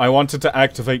 I wanted to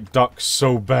activate duck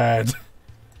so bad.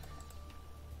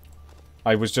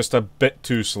 I was just a bit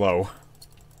too slow.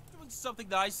 Doing something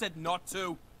that I said not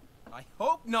to. I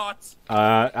hope not.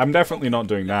 I'm definitely not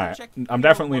doing that. I'm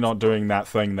definitely not doing that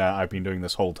thing that I've been doing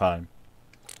this whole time.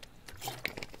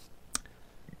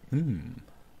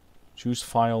 Choose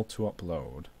file to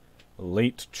upload.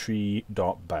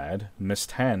 Latetree.bad,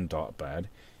 misthand.bad,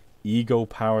 ego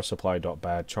power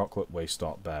supply.bad, chocolate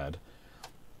waste.bad.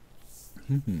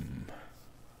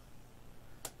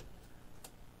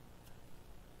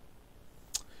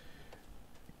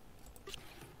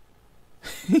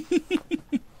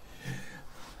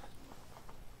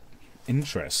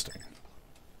 Interesting.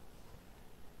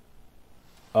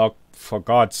 Oh, for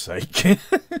God's sake.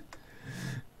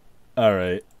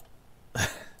 Alright.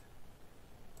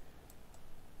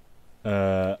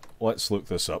 Let's look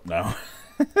this up now.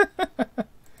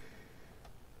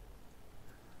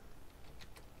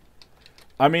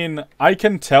 I mean, I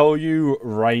can tell you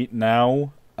right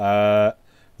now, the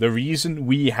reason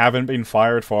we haven't been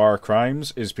fired for our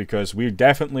crimes is because we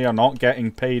definitely are not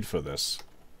getting paid for this.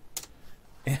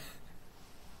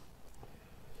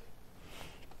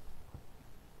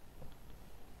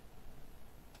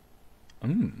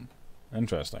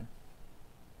 Interesting.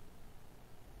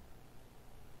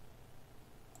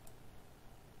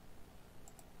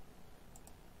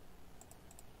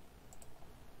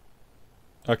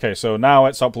 Okay, so now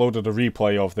it's uploaded a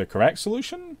replay of the correct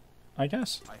solution, I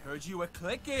guess. I heard you were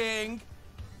clicking.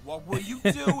 What were you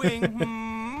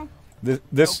doing?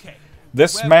 This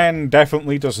Okay. man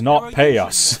definitely does not pay There are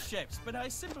us. usually more shapes, but I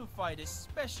simplified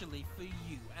especially for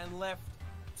you and left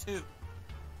 2.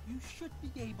 You should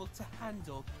be able to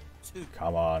handle 2.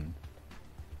 Come on.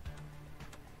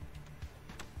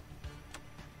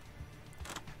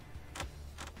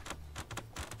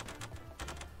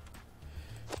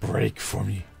 Break for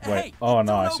me. Wait. Hey, Oh,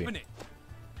 no, don't I see. open it.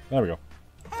 There we go.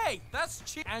 Hey, that's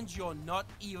cheap. And you're not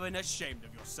even ashamed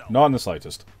of yourself. Not in the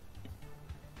slightest.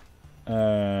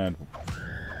 And...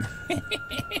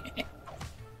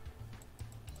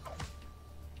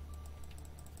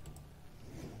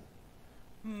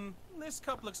 This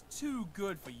cup looks too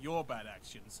good for your bad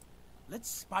actions. let's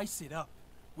spice it up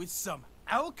with some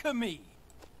alchemy.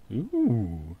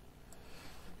 Ooh.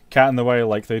 Cat in the way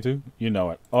like they do? You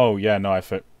know it. Oh, yeah, no,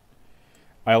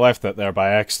 I left that there by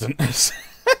accident.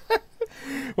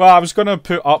 Well, I was going to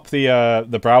put up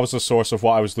the browser source of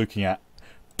what I was looking at.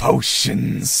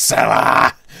 Potion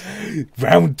seller!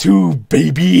 Round 2,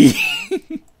 baby!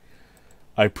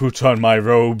 I put on my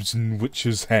robes and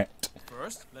witch's hat.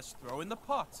 First, let's throw in the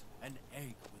pot. An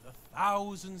egg with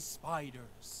 1,000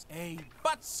 spiders. A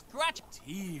butt scratch.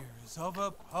 Tears of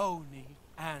a pony.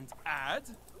 And add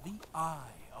the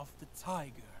eye of the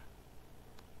tiger.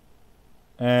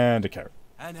 And a carrot.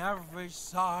 An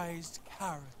average-sized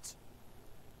carrot.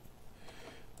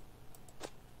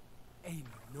 A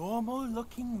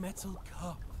normal-looking metal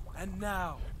cup. And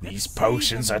now, these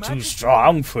potions are too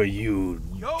strong for you,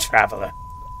 traveler.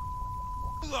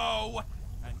 Blow,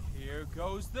 and here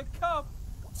goes the cup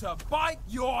to bite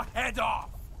your head off.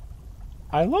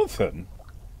 I love him.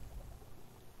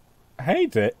 Hey,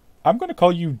 I'm going to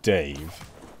call you Dave.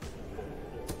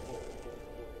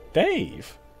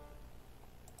 Dave?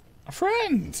 A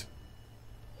friend.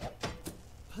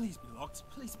 Please be locked.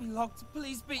 Please be locked.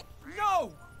 Please be...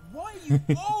 No! Why are you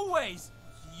always...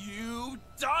 You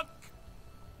duck!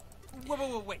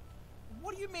 Wait.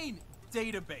 What do you mean,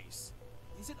 database?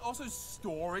 Is it also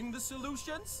storing the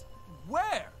solutions?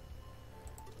 Where?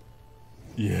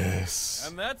 Yes.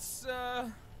 And that's,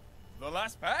 the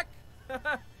last pack?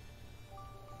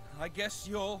 I guess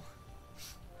you'll...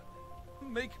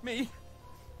 make me...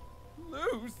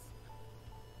 lose.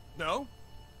 No?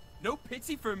 No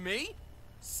pity for me?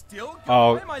 Still?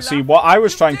 Oh, see, what I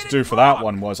was trying to do for that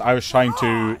one was I was trying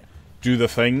to do the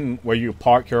thing where you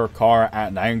park your car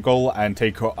at an angle and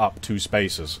take it up 2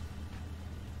 spaces.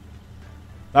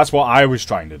 That's what I was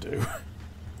trying to do.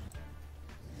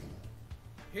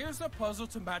 Here's a puzzle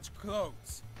to match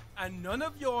clothes. And none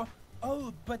of your,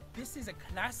 oh, but this is a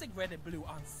classic red and blue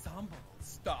ensemble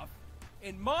stuff.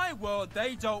 In my world,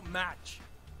 they don't match.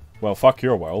 Well, fuck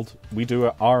your world. We do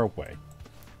it our way.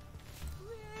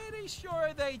 Pretty sure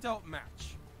they don't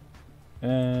match.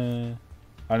 And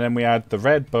then we add the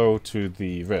red bow to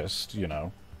the wrist, you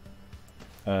know.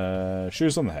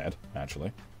 Shoes on the head,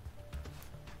 actually.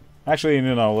 Actually,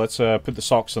 you know, let's put the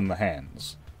socks on the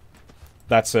hands.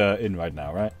 That's in right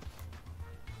now, right?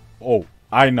 Oh,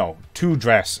 I know. 2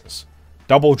 dresses.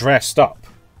 Double dressed up.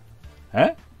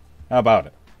 Huh? How about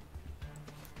it?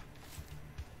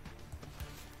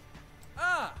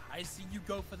 Ah, I see you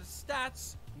go for the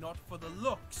stats, not for the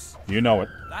looks. You know it.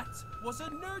 That was a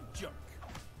nerd joke.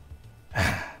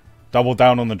 Double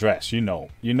down on the dress, you know.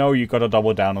 You know you gotta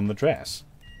double down on the dress.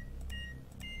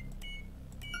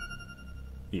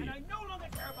 And I no longer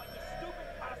care about your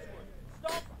stupid password.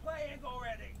 Stop playing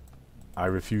already. I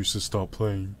refuse to stop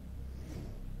playing.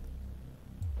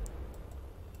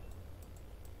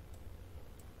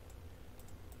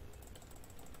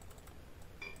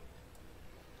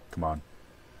 Come on.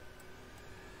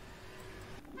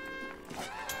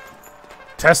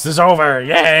 Test is over!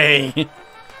 Yay!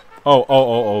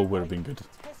 Oh, would have been good.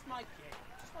 Test my game,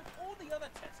 just like all the other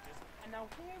testers, and now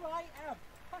here I am,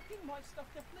 packing my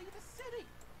stuff to flee the city.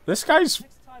 This guy's...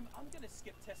 Next time, I'm gonna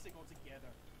skip testing altogether.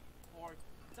 Or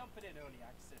dump it in early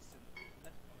access and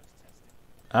let others test it.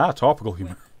 Ah, topical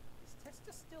humor. Wait, is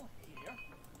Tester still here?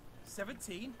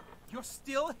 17? You're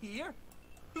still here?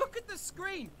 Look at the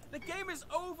screen! The game is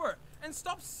over! And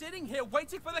stop sitting here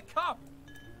waiting for the cup!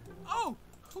 Oh!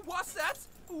 What's that?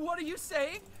 What are you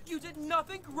saying? You did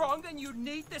nothing wrong, then you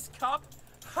need this cup?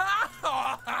 Ha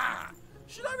ha ha!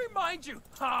 Should I remind you?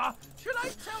 Ha! Should I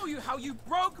tell you how you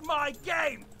broke my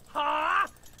game? Ha!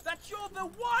 That you're the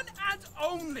one and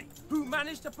only who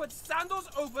managed to put sandals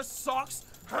over socks?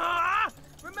 Ha!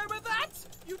 Remember that?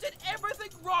 You did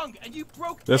everything wrong and you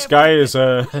broke this guy is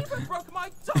You even broke my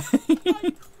duck!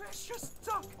 My precious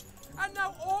duck! And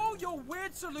now all your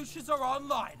weird solutions are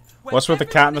online. What's with the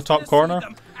cat in the top corner?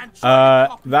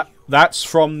 That's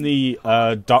from the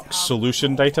duck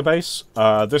solution database.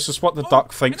 This is what the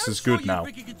duck thinks is good now.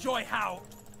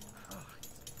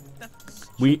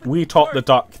 We taught the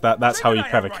duck that that's how you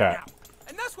pet a cat.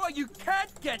 And that's why you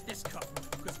can't get this cup.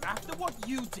 Because after what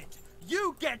you did,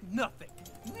 you get nothing.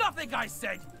 Nothing, I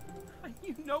said. And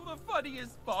you know the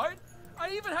funniest part?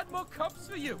 I even had more cups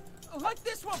for you. Like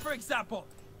this one, for example.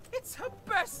 It's the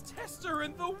best tester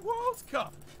in the World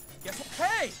Cup. Guess what?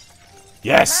 Hey!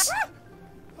 Yes!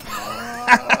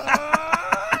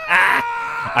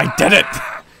 I did it!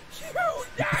 You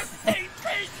nasty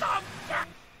piece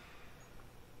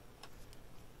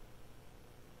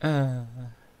of...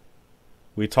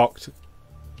 We talked.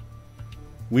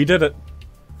 We did it.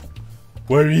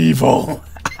 We're evil.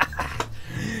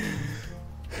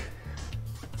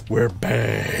 We're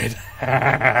bad.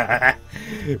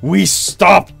 We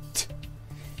stopped.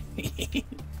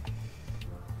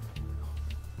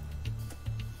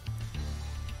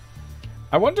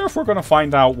 I wonder if we're going to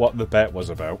find out what the bet was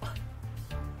about.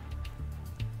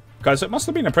 Because it must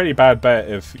have been a pretty bad bet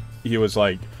if he was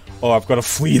like, oh, I've got to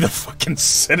flee the fucking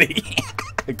city.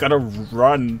 I gotta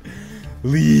run.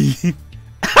 Leave.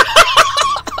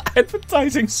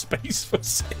 Advertising space for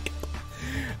sale.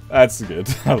 That's good.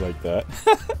 I like that.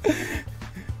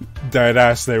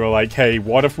 Deadass, they were like, hey,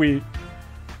 what if we...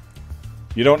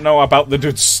 You don't know about the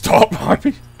dude. Stop,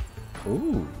 Harvey.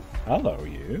 Ooh, hello,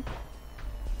 you.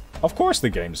 Of course the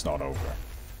game's not over.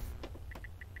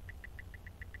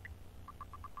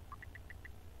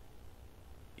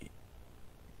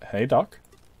 Hey, Doc.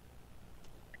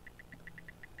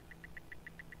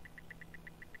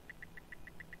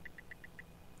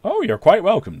 Oh, you're quite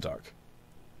welcome, Doc.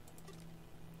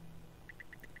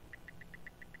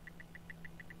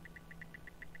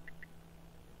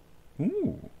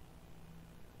 Ooh.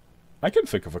 I can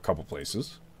think of a couple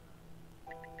places.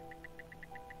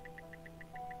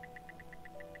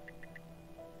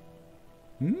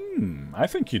 I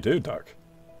think you do, Doc.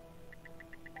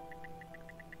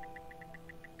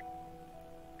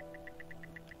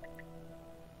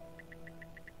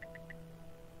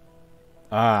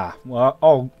 Ah, well,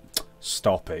 oh,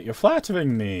 stop it. You're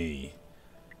flattering me.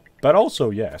 But also,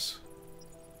 yes.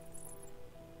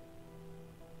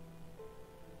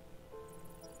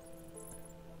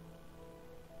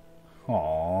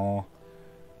 Aww.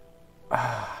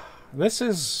 This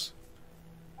is...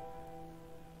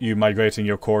 You migrating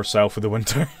your core self for the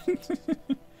winter.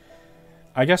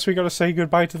 I guess we gotta say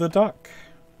goodbye to the duck.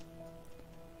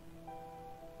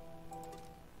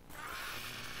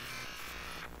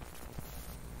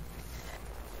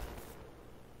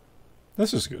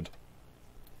 This is good.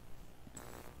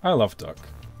 I love Duck.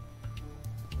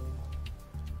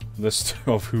 List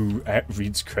of who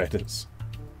reads credits.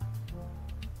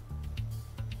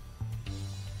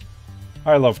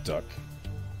 I love Duck.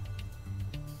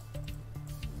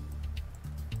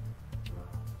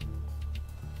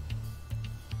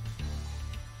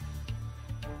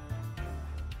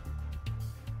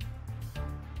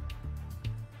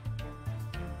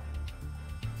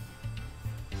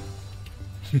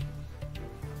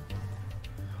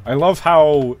 I love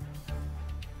how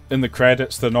in the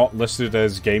credits they're not listed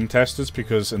as game testers,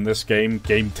 because in this game,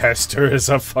 game tester is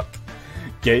a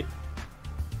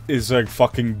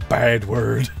fucking bad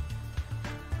word.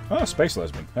 Oh, space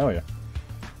lesbian. Hell yeah.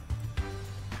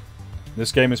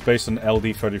 This game is based on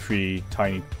LD33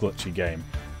 tiny glitchy game,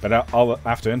 but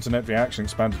after internet reaction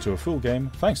expanded to a full game,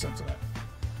 thanks to internet.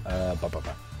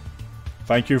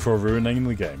 Thank you for ruining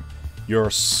the game.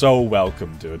 You're so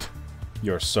welcome, dude.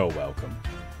 You're so welcome.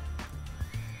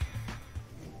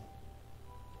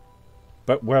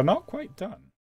 But we're not quite done.